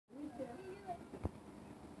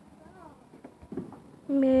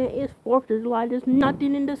Man, it's 4th of July. There's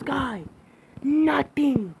nothing in the sky.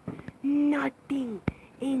 Nothing. Nothing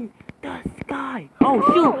in the sky. Oh,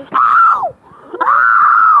 shoot. Ow!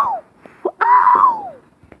 Ow! Ow!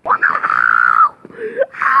 Ow!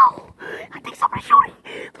 Ow! I think somebody's shooting.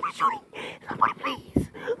 Somebody's shooting. Somebody, please.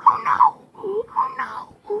 Oh, no. Oh,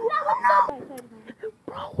 no. Oh, no.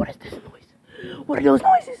 Bro, what is this noise? What are those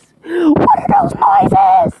noises? What are those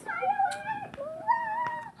noises?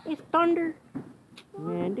 It's thunder.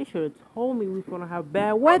 Man, they should have told me we was gonna have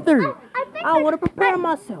bad weather. I would have prepared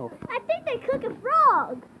myself. I think they cook a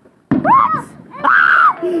frog. What?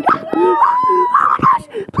 Ah! Oh my gosh!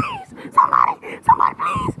 Please, somebody,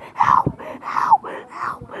 please, help!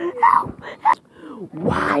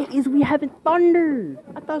 Why is we having thunder?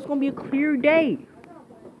 I thought it was gonna be a clear day.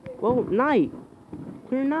 Well, night,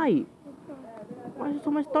 clear night. Why is there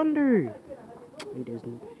so much thunder? It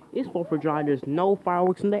isn't. It's 4th of July. There's no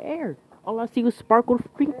fireworks in the air. All I see was sparkle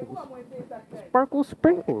sprinkles. Sparkle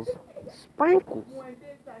sprinkles. Sprinkles.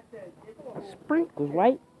 Sprinkles,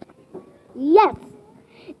 right? Yes.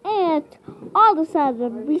 And all of a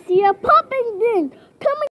sudden we see a popping thing.